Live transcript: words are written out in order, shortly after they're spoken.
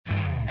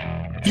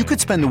You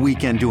could spend the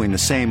weekend doing the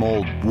same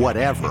old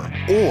whatever,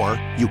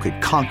 or you could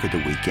conquer the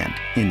weekend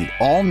in the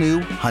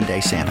all-new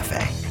Hyundai Santa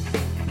Fe.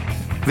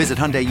 Visit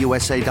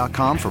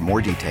HyundaiUSA.com for more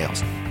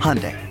details.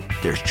 Hyundai,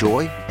 there's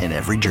joy in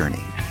every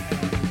journey.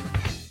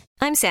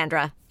 I'm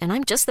Sandra, and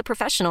I'm just the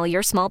professional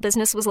your small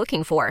business was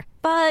looking for.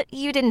 But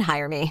you didn't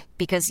hire me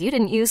because you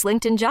didn't use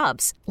LinkedIn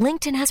Jobs.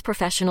 LinkedIn has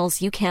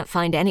professionals you can't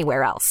find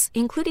anywhere else,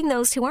 including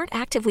those who aren't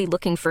actively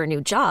looking for a new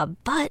job,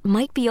 but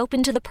might be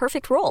open to the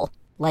perfect role,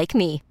 like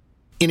me.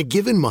 In a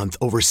given month,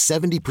 over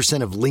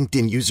 70% of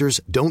LinkedIn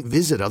users don't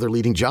visit other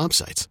leading job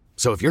sites.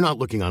 So if you're not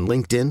looking on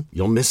LinkedIn,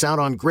 you'll miss out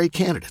on great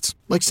candidates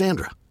like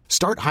Sandra.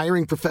 Start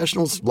hiring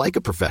professionals like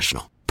a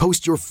professional.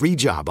 Post your free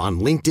job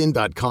on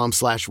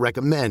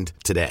linkedin.com/recommend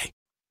today.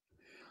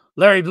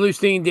 Larry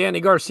Blustein, Danny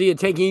Garcia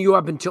taking you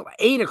up until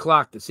 8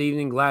 o'clock this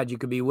evening. Glad you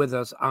could be with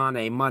us on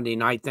a Monday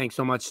night. Thanks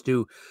so much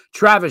to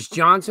Travis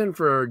Johnson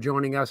for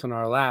joining us in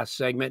our last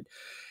segment.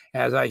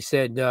 As I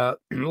said, a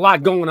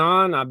lot going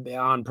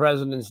on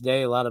President's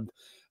Day, a lot of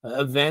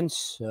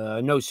events,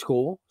 no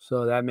school,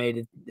 so that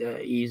made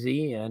it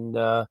easy. And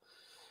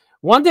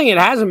one thing it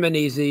hasn't been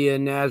easy,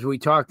 and as we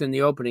talked in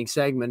the opening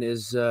segment,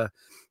 is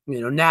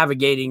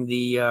navigating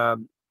the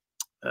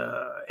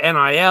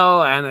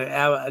NIL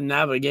and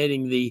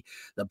navigating the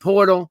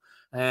portal.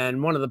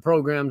 And one of the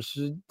programs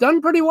done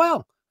pretty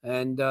well,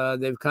 and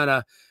they've kind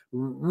of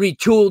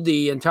retooled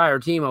the entire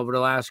team over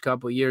the last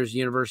couple of years.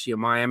 University of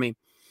Miami.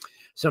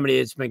 Somebody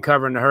that's been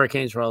covering the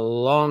Hurricanes for a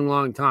long,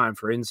 long time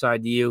for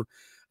Inside the U.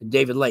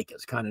 David Lake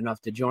is kind enough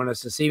to join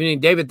us this evening.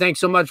 David, thanks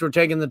so much for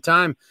taking the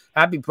time.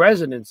 Happy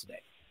President's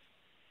Day.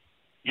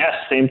 Yes,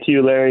 same to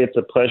you, Larry. It's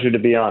a pleasure to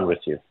be on with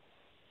you.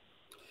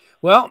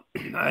 Well,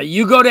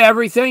 you go to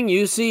everything.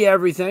 You see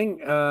everything.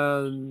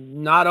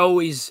 Not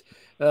always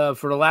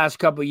for the last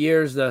couple of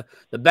years the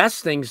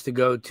best things to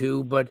go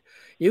to, but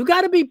you've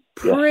got to be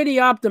pretty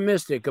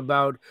optimistic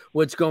about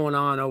what's going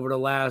on over the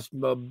last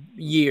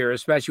year,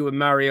 especially with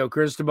Mario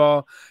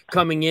Cristobal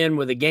coming in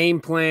with a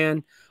game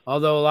plan.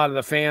 Although a lot of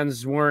the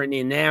fans weren't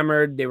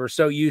enamored, they were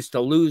so used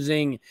to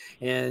losing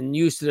and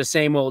used to the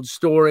same old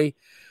story.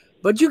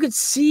 But you could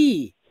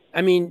see,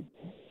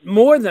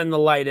 more than the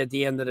light at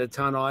the end of the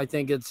tunnel. I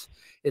think it's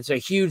a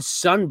huge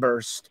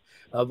sunburst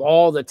of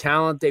all the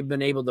talent they've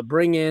been able to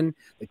bring in,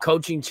 the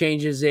coaching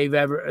changes they've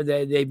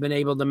been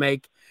able to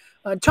make.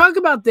 Talk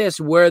about this,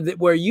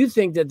 where you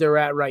think that they're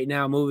at right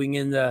now, moving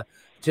to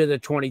the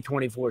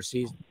 2024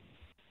 season.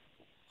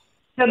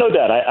 Yeah, no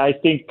doubt. I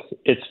think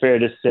it's fair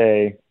to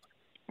say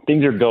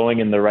things are going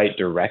in the right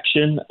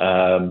direction,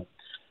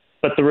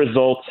 but the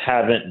results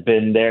haven't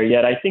been there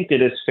yet. I think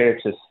it is fair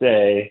to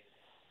say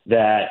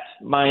that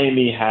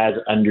Miami has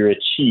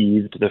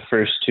underachieved the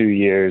first 2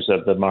 years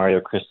of the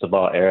Mario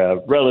Cristobal era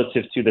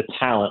relative to the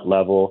talent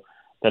level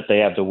that they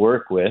have to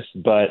work with.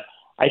 But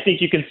I think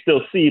you can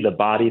still see the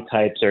body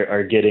types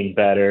are getting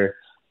better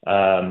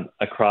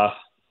across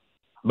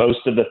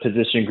most of the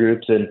position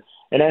groups. And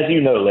as you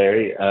know,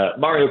 Larry,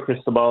 Mario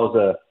Cristobal is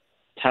a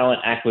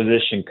talent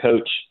acquisition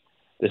coach.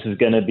 This is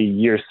going to be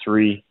year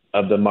 3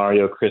 of the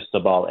Mario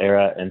Cristobal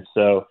era. And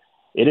so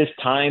it is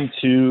time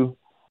to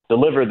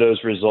deliver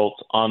those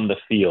results on the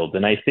field.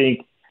 And I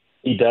think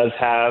he does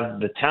have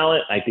the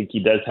talent. I think he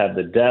does have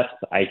the depth.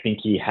 I think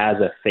he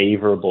has a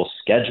favorable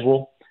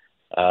schedule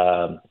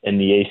in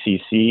the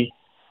ACC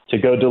to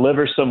go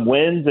deliver some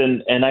wins.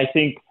 And I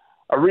think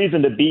a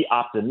reason to be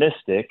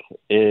optimistic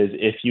is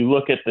if you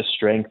look at the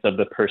strength of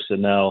the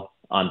personnel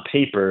on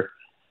paper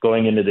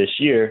going into this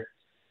year,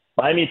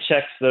 Miami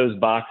checks those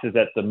boxes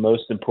at the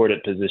most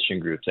important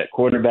position groups. At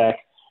quarterback,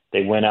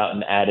 they went out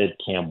and added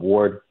Cam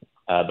Ward,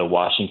 the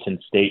Washington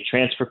State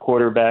transfer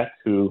quarterback,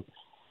 who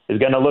is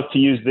going to look to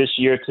use this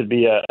year to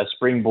be a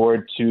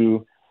springboard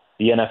to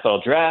the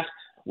NFL draft.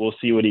 We'll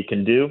see what he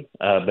can do,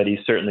 but he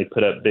certainly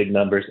put up big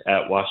numbers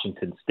at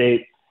Washington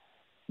State.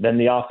 Then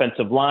the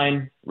offensive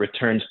line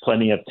returns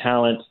plenty of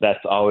talent.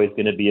 That's always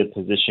going to be a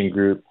position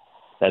group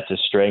that's a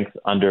strength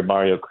under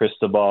Mario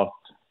Cristobal.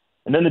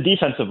 And then the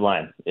defensive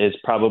line is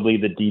probably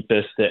the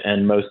deepest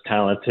and most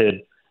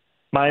talented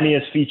Miami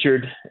has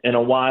featured in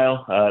a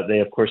while. They,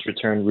 of course,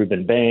 return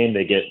Ruben Bain.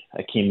 They get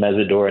Akeem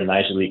Mesidor and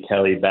Nigel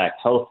Kelly back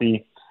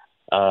healthy.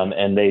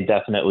 And they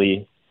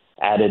definitely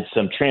added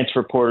some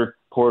transfer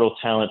portal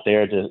talent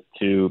there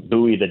to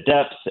buoy the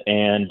depths.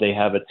 And they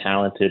have a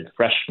talented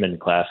freshman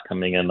class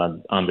coming in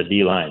on the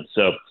D-line.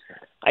 So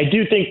I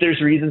do think there's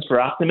reasons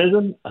for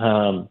optimism.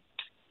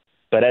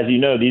 But as you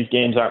know, these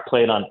games aren't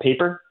played on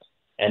paper.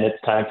 And it's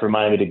time for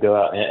Miami to go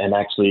out and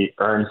actually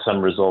earn some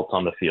results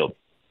on the field.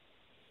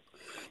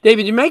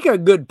 David, you make a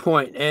good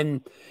point,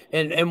 and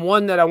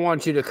one that I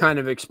want you to kind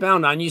of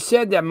expound on. You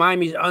said that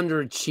Miami's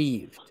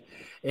underachieved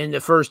in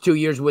the first 2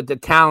 years with the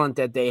talent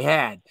that they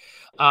had.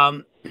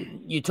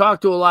 You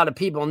talk to a lot of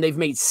people, and they've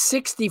made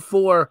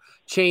 64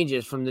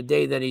 changes from the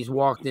day that he's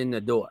walked in the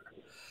door.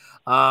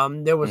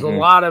 There was a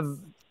lot of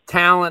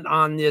talent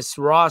on this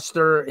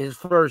roster his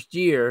first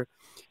year,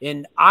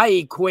 and I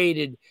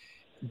equated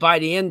by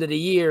the end of the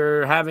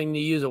year having to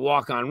use a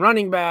walk-on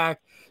running back,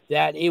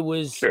 that it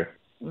was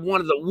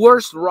one of the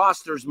worst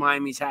rosters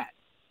Miami's had.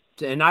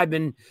 And I've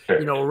been,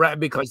 Sure.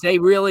 because they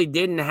really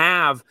didn't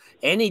have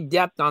any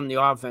depth on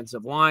the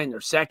offensive line.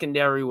 Their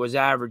secondary was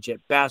average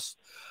at best.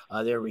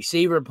 Their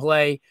receiver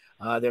play,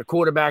 their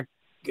quarterback,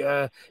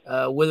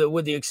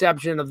 with the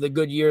exception of the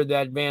good year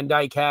that Van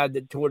Dyke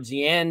had towards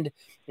the end,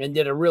 and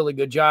did a really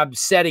good job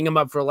setting him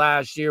up for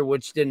last year,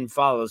 which didn't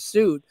follow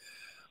suit.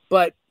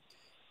 But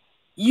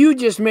you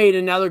just made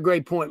another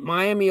great point.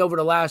 Miami over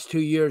the last 2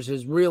 years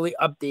has really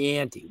upped the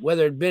ante,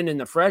 whether it's been in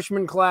the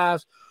freshman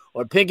class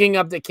or picking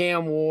up the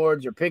Cam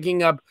Wards or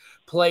picking up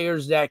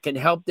players that can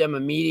help them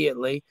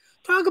immediately.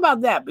 Talk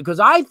about that, because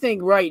I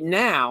think right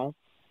now,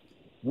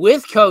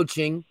 with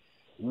coaching,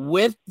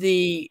 with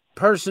the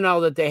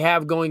personnel that they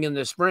have going in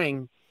the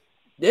spring,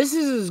 this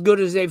is as good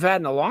as they've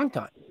had in a long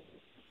time.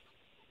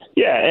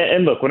 Yeah,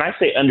 and look, when I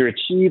say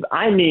underachieve,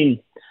 I mean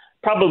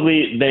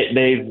probably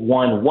they've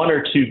won 1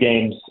 or 2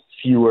 games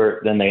fewer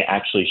than they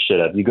actually should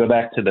have. You go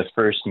back to the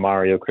first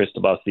Mario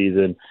Cristobal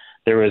season,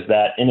 there was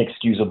that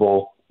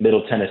inexcusable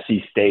Middle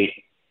Tennessee State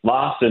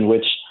loss in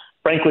which,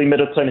 frankly,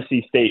 Middle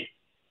Tennessee State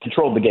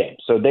controlled the game.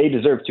 So they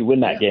deserved to win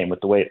that game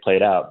with the way it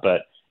played out.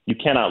 But you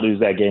cannot lose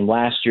that game.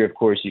 Last year, of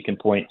course, you can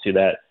point to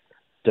that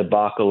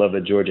debacle of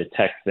a Georgia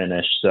Tech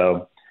finish.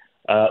 So,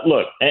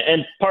 look,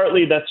 and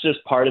partly that's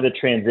just part of the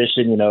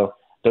transition.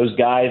 Those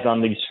guys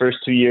on these first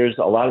 2 years,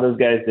 a lot of those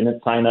guys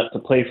didn't sign up to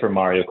play for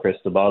Mario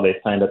Cristobal. They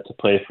signed up to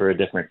play for a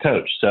different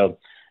coach. So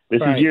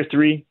this is year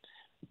 3.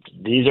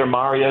 These are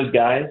Mario's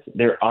guys.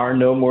 There are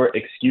no more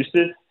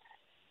excuses.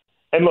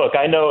 And look,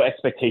 I know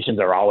expectations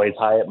are always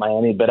high at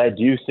Miami, but I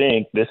do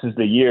think this is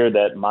the year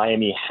that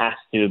Miami has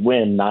to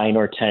win 9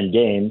 or 10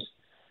 games.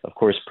 Of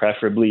course,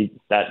 preferably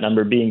that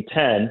number being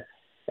 10.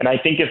 And I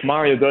think if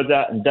Mario goes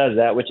out and does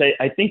that, which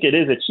I think it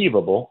is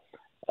achievable,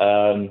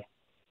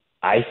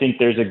 I think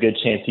there's a good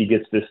chance he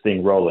gets this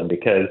thing rolling,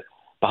 because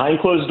behind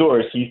closed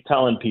doors, he's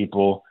telling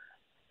people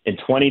in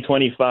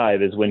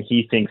 2025 is when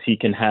he thinks he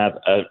can have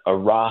a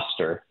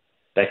roster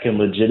that can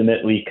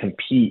legitimately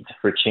compete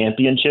for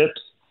championships.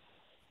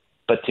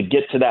 But to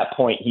get to that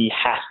point, he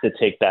has to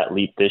take that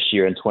leap this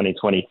year in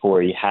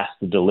 2024. He has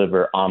to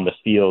deliver on the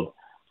field.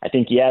 I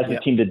think he has the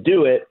team to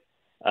do it,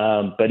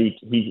 but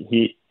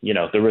he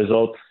the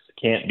results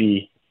can't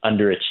be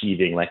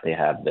underachieving like they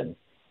have been.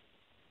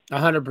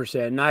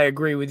 100%. And I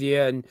agree with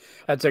you. And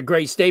that's a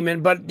great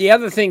statement. But the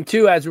other thing,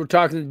 too, as we're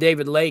talking to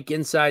David Lake,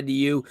 inside to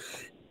you,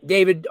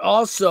 David,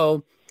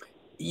 also,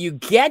 you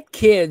get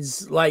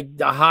kids like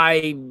the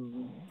high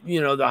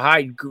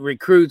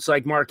recruits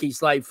like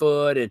Marquise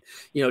Lightfoot and,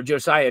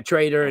 Josiah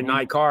Trader and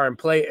Nikar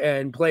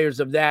and players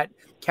of that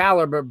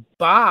caliber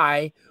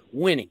by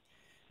winning.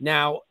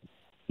 Now,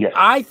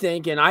 I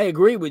think, and I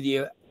agree with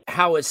you,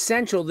 how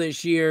essential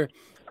this year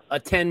a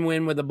 10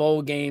 win with a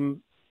bowl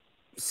game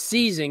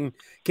season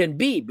can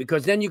be,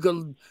 because then you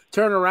can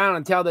turn around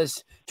and tell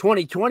this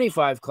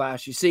 2025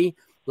 class, you see,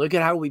 look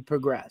at how we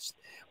progressed.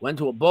 Went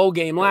to a bowl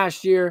game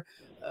last year.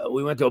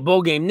 We went to a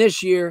bowl game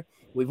this year.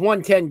 We've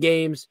won 10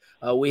 games.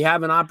 We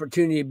have an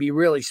opportunity to be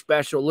really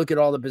special. Look at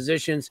all the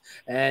positions.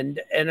 And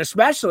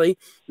especially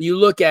you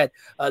look at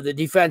the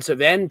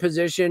defensive end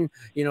position,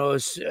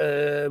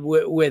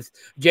 with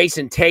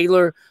Jason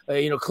Taylor,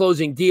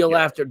 closing deal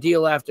after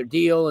deal after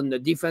deal, and the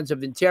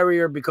defensive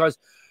interior, because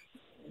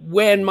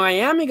when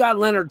Miami got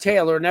Leonard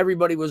Taylor and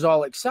everybody was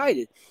all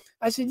excited,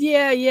 I said,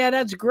 yeah,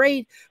 that's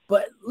great.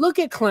 But look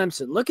at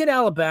Clemson, look at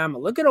Alabama,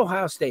 look at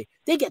Ohio State.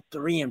 They get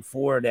 3 and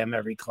 4 of them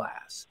every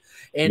class.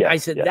 And I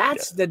said,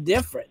 that's the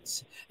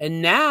difference.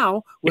 And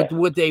now with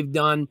what they've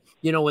done,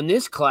 in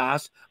this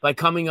class, by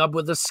coming up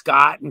with a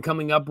Scott and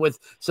coming up with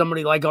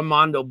somebody like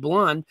Armando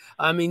Blunt,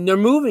 I mean, they're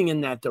moving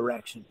in that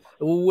direction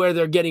where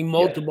they're getting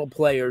multiple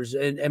players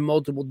and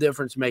multiple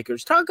difference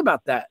makers. Talk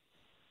about that.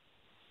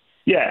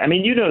 Yeah, I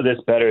mean, you know this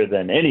better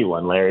than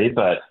anyone, Larry,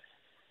 but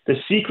the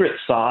secret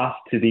sauce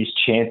to these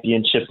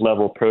championship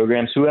level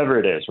programs, whoever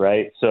it is,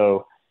 right?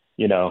 So,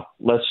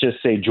 let's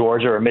just say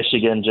Georgia or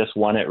Michigan just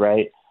won it,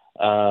 right?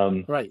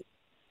 Right.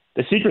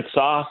 The secret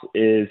sauce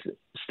is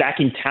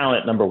stacking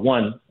talent, number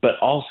one, but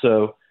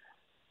also,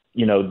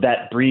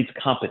 that breeds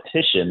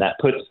competition, that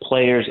puts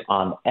players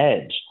on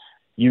edge.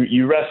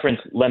 You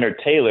referenced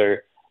Leonard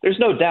Taylor. There's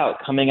no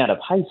doubt coming out of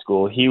high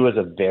school, he was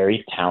a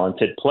very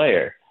talented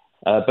player.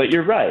 But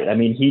you're right. I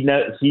mean,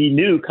 he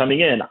knew coming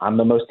in, I'm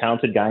the most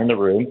talented guy in the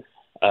room.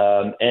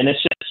 And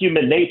it's just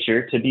human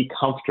nature to be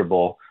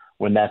comfortable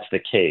when that's the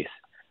case.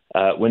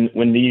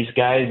 When these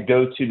guys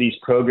go to these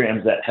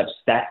programs that have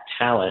stacked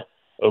talent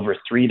over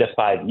 3 to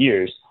 5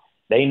 years,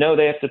 they know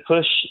they have to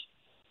push,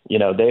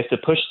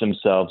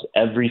 themselves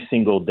every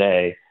single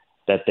day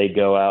that they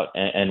go out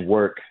and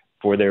work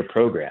for their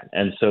program.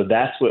 And so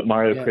that's what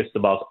Mario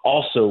Cristobal's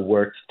also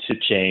worked to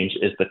change,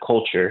 is the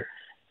culture.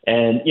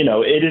 And,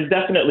 it is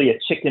definitely a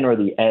chicken or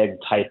the egg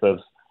type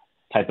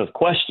of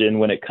question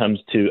when it comes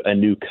to a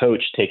new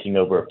coach taking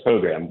over a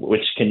program.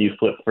 Which can you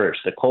flip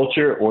first, the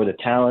culture or the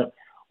talent,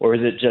 or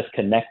is it just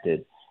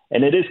connected?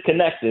 And it is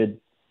connected.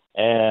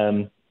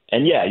 And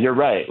yeah, you're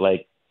right.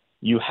 Like,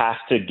 you have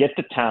to get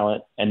the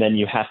talent, and then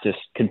you have to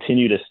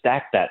continue to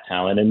stack that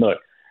talent. And look,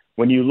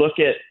 when you look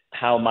at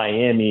how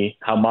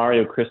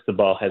Mario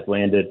Cristobal has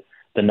landed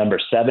the number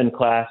 7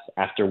 class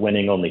after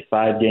winning only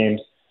 5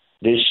 games.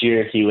 This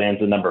year, he lands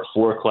the number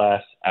 4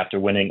 class after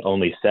winning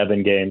only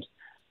 7 games.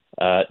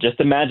 Just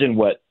imagine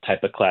what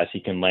type of class he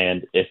can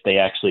land if they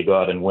actually go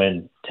out and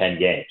win 10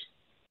 games.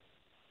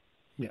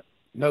 Yeah,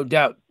 no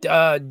doubt.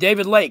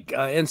 David Lake,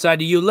 Inside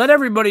the U. Let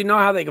everybody know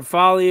how they can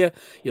follow you.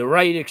 You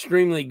write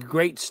extremely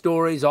great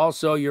stories.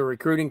 Also, your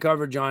recruiting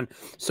coverage on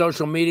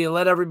social media.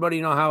 Let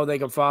everybody know how they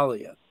can follow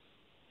you.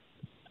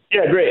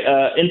 Yeah, great.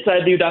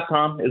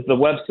 InsideTheU.com is the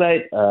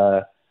website.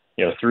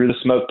 Through the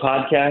Smoke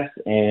podcast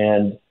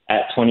and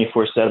at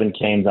 24/7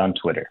 Canes on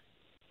Twitter.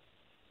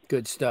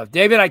 Good stuff.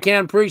 David, I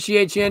can't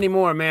appreciate you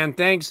anymore, man.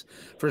 Thanks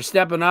for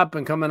stepping up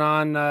and coming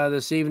on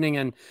this evening,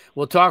 and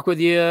we'll talk with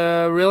you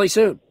really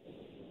soon.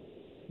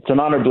 It's an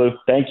honor, Blue.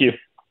 Thank you.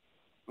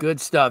 Good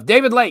stuff.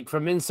 David Lake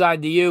from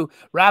Inside the U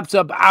wraps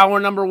up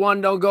hour number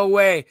 1. Don't go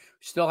away.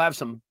 We still have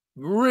some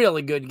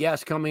really good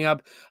guests coming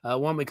up.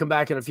 When we come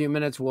back in a few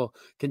minutes, we'll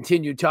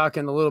continue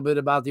talking a little bit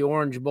about the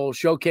Orange Bowl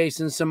showcase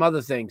and some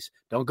other things.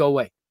 Don't go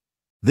away.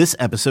 This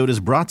episode is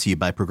brought to you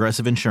by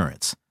Progressive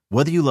Insurance.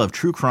 Whether you love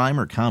true crime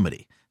or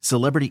comedy,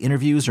 celebrity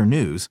interviews or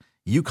news,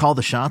 you call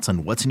the shots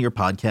on what's in your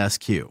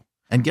podcast queue.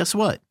 And guess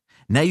what?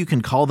 Now you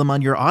can call them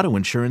on your auto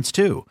insurance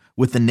too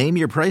with the Name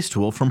Your Price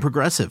tool from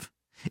Progressive.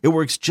 It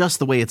works just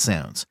the way it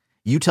sounds.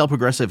 You tell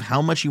Progressive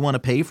how much you want to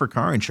pay for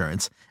car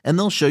insurance, and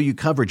they'll show you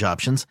coverage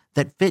options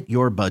that fit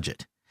your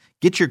budget.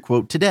 Get your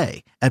quote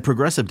today at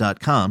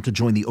Progressive.com to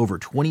join the over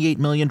 28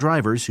 million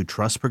drivers who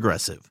trust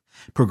Progressive.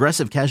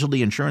 Progressive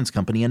Casualty Insurance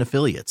Company and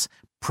Affiliates.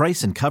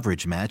 Price and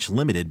coverage match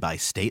limited by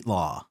state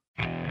law.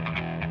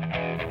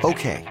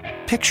 Okay,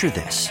 picture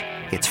this.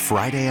 It's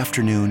Friday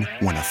afternoon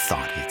when a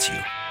thought hits you.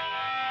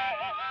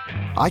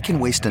 I can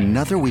waste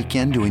another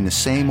weekend doing the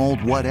same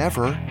old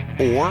whatever,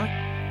 or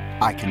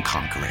I can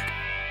conquer it.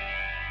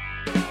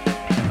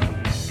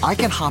 I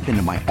can hop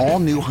into my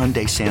all-new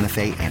Hyundai Santa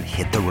Fe and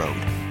hit the road.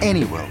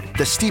 Any road.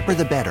 The steeper,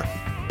 the better.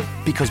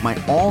 Because my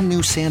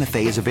all-new Santa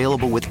Fe is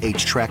available with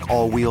H-Track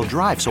all-wheel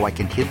drive, so I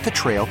can hit the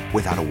trail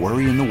without a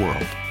worry in the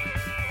world.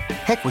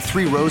 Heck, with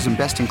 3 rows and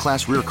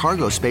best-in-class rear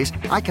cargo space,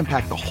 I can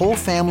pack the whole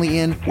family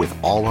in with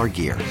all our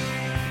gear.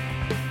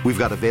 We've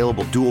got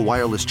available dual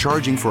wireless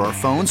charging for our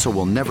phones, so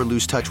we'll never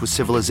lose touch with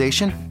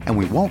civilization, and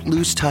we won't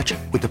lose touch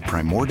with the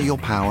primordial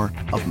power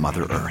of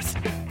Mother Earth.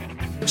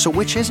 So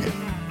which is it?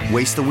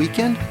 Waste the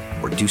weekend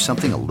or do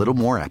something a little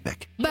more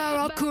epic?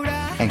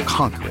 And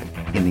conquer it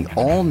in the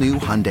all-new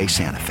Hyundai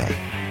Santa Fe.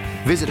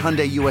 Visit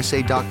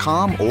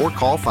HyundaiUSA.com or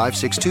call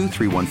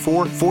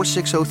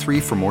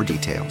 562-314-4603 for more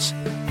details.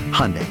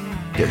 Hyundai,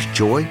 there's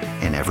joy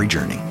in every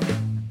journey.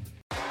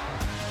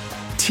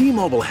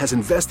 T-Mobile has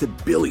invested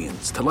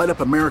billions to light up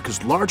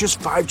America's largest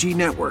 5G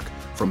network,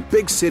 from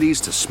big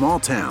cities to small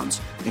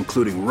towns,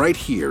 including right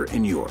here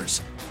in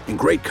yours. And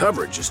great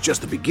coverage is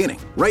just the beginning.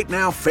 Right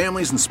now,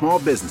 families and small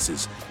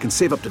businesses can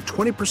save up to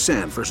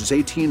 20% versus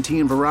AT&T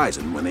and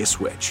Verizon when they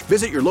switch.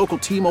 Visit your local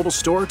T-Mobile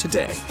store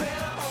today.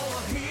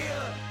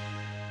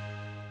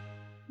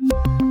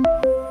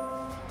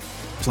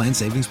 Plan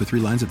savings with 3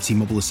 lines of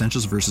T-Mobile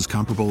Essentials versus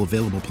comparable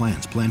available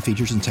plans. Plan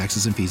features and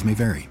taxes and fees may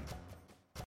vary.